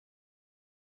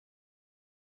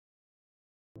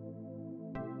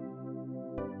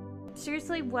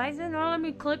Seriously, why is it not letting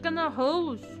me click on the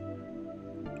hose?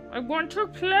 I want to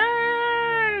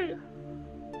play!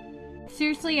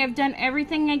 Seriously, I've done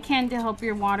everything I can to help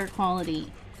your water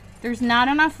quality. There's not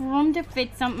enough room to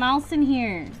fit something else in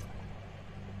here.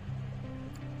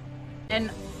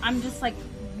 And I'm just like,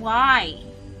 why?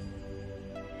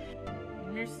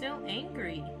 And you're still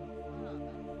angry.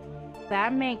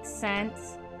 That makes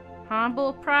sense.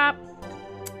 Humble prop.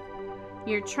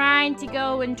 You're trying to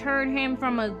go and turn him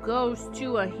from a ghost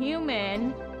to a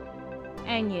human,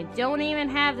 and you don't even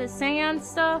have the sand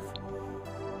stuff?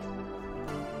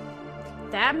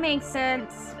 That makes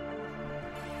sense.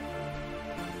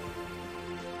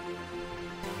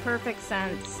 Perfect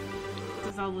sense.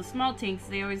 Because all the small tanks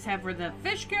they always have where the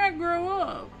fish can't grow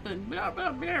up, and blah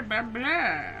blah blah blah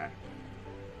blah.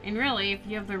 And really, if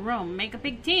you have the room, make a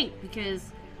big tank,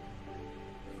 because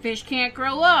fish can't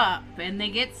grow up, and they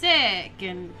get sick,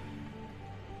 and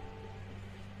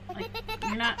like,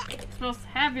 you're not supposed to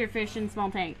have your fish in small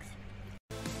tanks.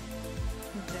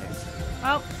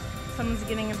 Oh, someone's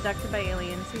getting abducted by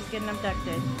aliens. Who's getting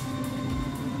abducted?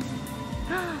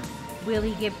 Will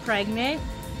he get pregnant?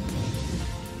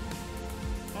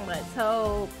 Let's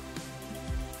hope.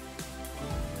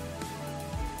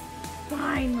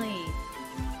 Finally.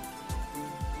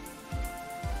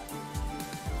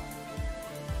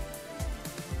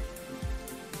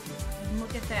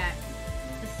 Look at that.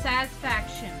 The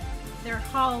satisfaction. They're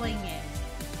hauling it.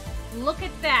 Look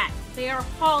at that. They are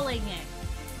hauling it.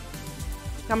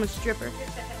 I'm a stripper.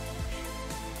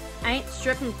 I ain't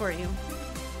stripping for you.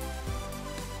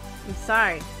 I'm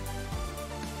sorry.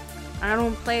 I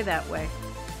don't play that way.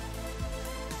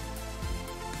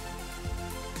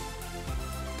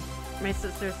 My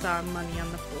sister saw money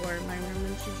on the floor in my room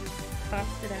and she just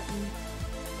tossed it at me.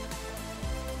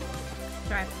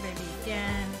 Try for baby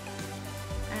again.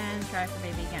 And try for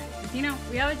baby again. Because you know,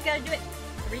 we always gotta do it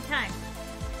every time.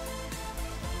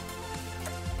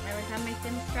 Every time I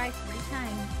sim strike, 3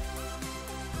 times.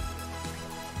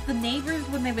 The neighbors,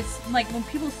 when they would, like, when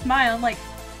people smile, I'm like,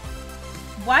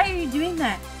 why are you doing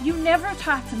that? You never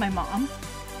talk to my mom.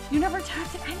 You never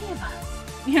talk to any of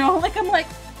us. You know, like, I'm like,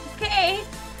 okay.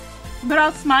 But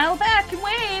I'll smile back and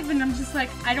wave, and I'm just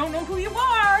like, I don't know who you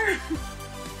are.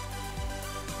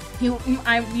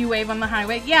 You wave on the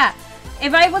highway? Yeah.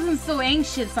 If I wasn't so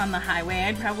anxious on the highway,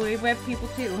 I'd probably wave people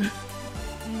too.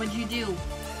 What'd you do?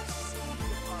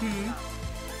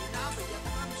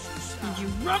 Did you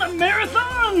run a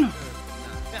marathon?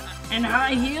 In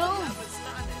high heels?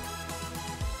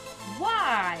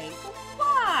 Why?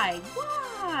 Why?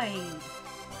 Why?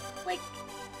 Like,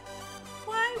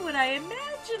 why would I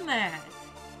imagine that?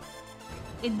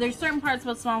 There's certain parts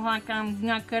about Small Hawk I'm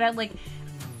not good at, like...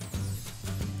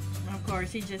 Of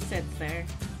course, he just sits there.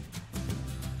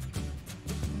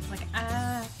 It's like,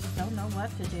 I don't know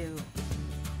what to do.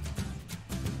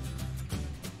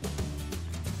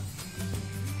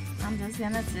 I'm just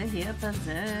gonna sit here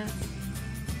possessed.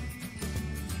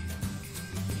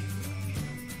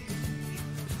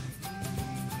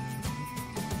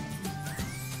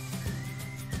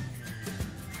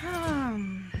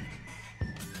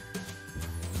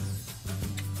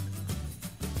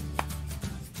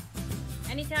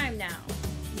 Anytime now.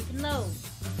 You can load.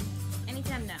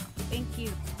 Anytime now. Thank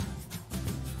you.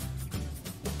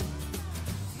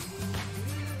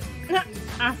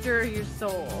 After your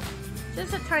soul.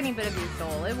 Just a tiny bit of your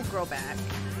soul. It will grow back.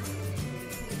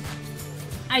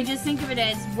 I just think of it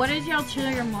as, what is y'all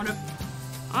ulterior motive?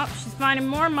 Oh, she's finding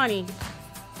more money.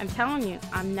 I'm telling you,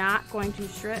 I'm not going to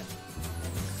strip.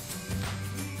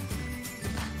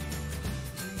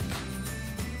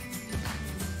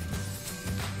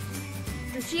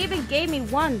 And she even gave me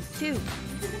ones, too.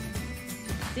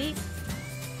 See?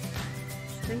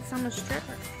 She thinks I'm a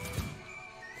stripper.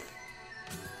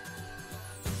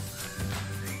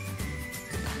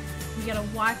 You gotta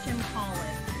watch him call it.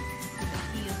 Because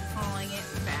he is calling it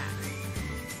back.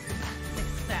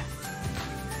 Success.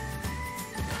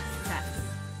 Success.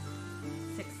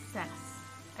 Success.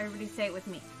 Everybody say it with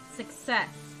me. Success.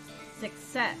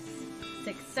 Success.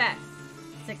 Success.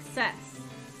 Success.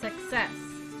 Success.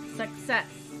 Success.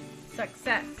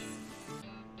 Success.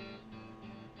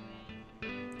 Did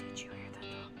you hear that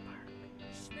dog bark?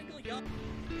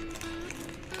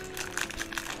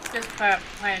 This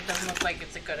plan doesn't look like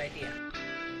it's a good idea.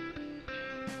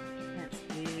 That's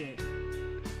weird.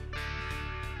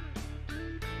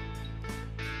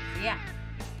 Yeah,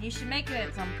 you should make it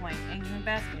at some point. Eggs in a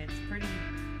basket. It's pretty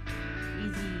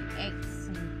easy eggs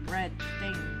and bread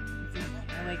thing.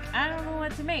 You're like, I don't know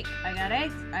what to make. I got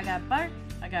eggs, I got butter,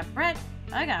 I got bread,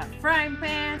 I got a frying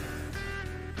pan.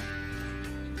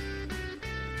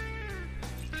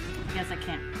 I guess I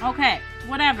can't. Okay,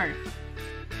 whatever.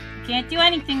 I can't do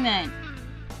anything then.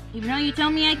 Even though you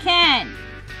told me I can.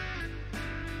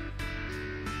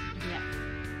 Yeah.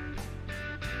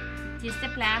 Just a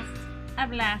blast. A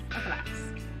blast. A blast.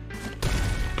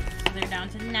 So they're down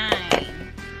to 9.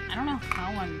 I don't know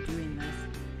how I'm doing this.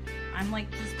 I'm like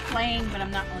just playing, but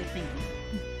I'm not really thinking.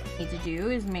 What I need to do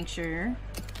is make sure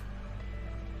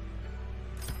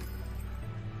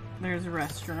there's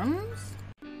restrooms.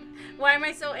 Why am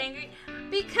I so angry?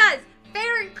 Because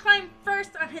Farron climbed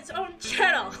first on his own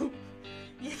channel.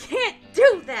 You can't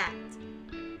do that.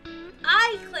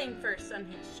 I claim first on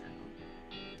his channel.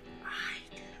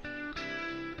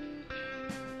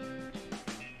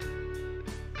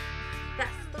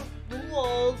 That's the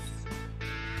rules.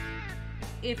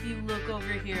 If you look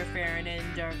over here, Farron and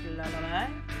Dark Lullaby,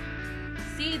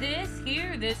 see this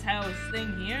here, this house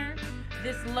thing here,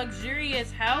 this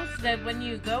luxurious house that when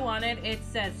you go on it, it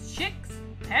says chicks,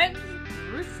 hens,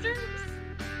 roosters.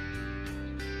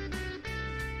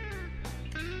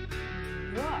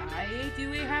 Why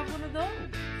do we have one of those?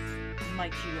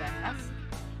 Might you ask?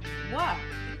 Why?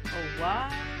 Oh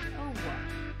why? Oh why?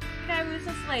 And I was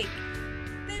just like,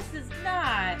 this is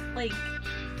not, like,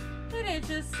 it is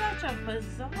just such a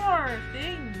bizarre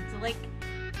thing to, like,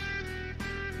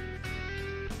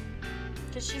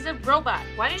 because she's a robot.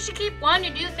 Why does she keep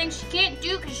wanting to do things she can't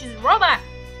do because she's a robot?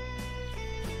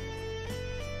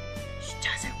 She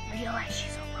doesn't realize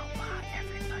she's a robot,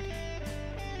 everybody.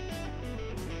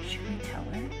 Should we tell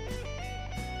her?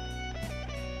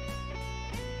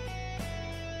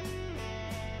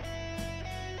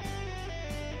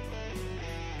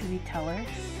 Do we tell her?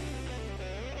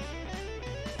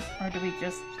 Or do we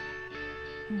just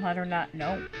let her not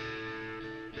know?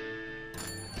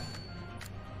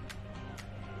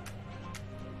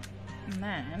 And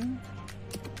then...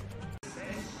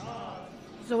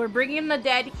 So we're bringing the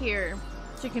dead here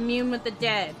to commune with the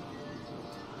dead.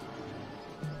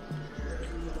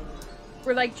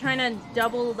 We're like trying to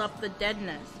double up the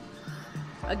deadness.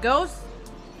 A ghost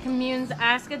communes,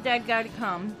 asks a dead guy to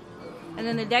come. And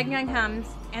then the dead guy comes,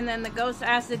 and then the ghost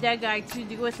asks the dead guy to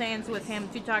do a seance with him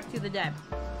to talk to the dead.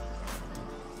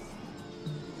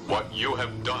 What you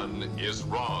have done is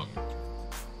wrong.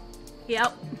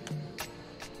 Yep.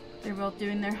 They're both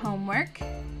doing their homework.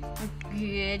 They're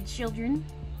good children.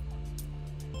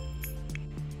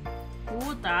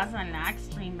 Who doesn't like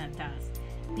Stream That Does?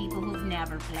 People who've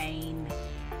never played.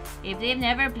 If they've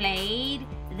never played,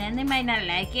 then they might not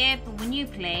like it, but when you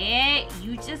play it,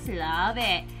 you just love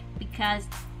it. Because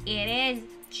it is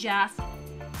just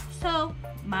so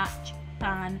much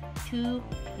fun to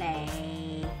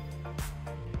play.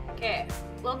 Okay,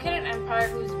 locate an empire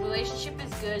whose relationship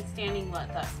is good standing with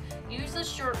us. Use the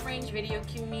short-range video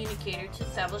communicator to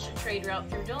establish a trade route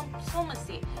through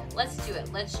diplomacy. Let's do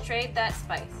it. Let's trade that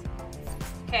spice.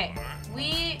 Okay,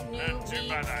 we knew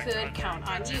we could count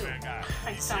on you.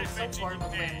 I sound so bored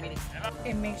with the way I'm reading.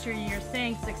 And make sure you're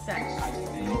saying success.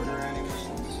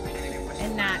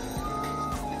 And not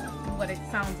what it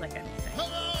sounds like I'm saying.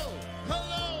 Hello!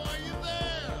 Hello! Are you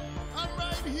there? I'm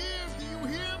right here. Do you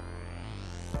hear?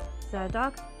 Is that a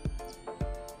dog?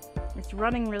 It's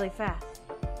running really fast.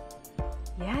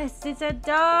 Yes, it's a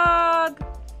dog!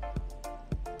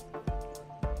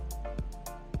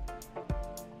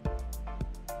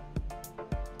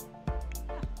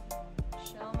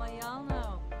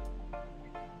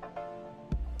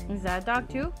 Is that a dog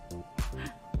too?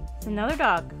 It's another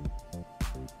dog.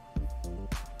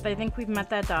 But I think we've met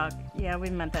that dog. Yeah,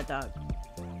 we've met that dog.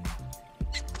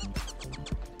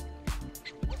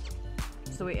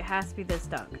 So it has to be this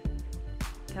dog.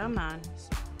 Come on.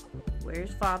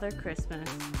 Where's Father Christmas?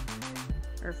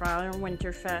 Or Father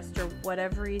Winterfest, or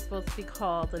whatever he's supposed to be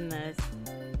called in this.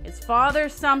 It's Father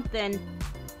something.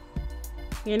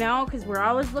 You know, because we're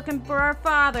always looking for our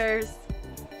fathers.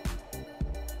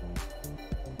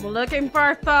 We're looking for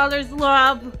our Father's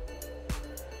love.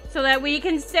 So that we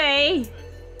can say,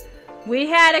 we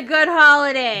had a good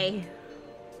holiday.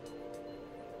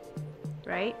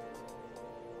 Right?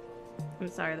 I'm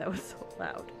sorry, that was so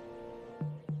loud.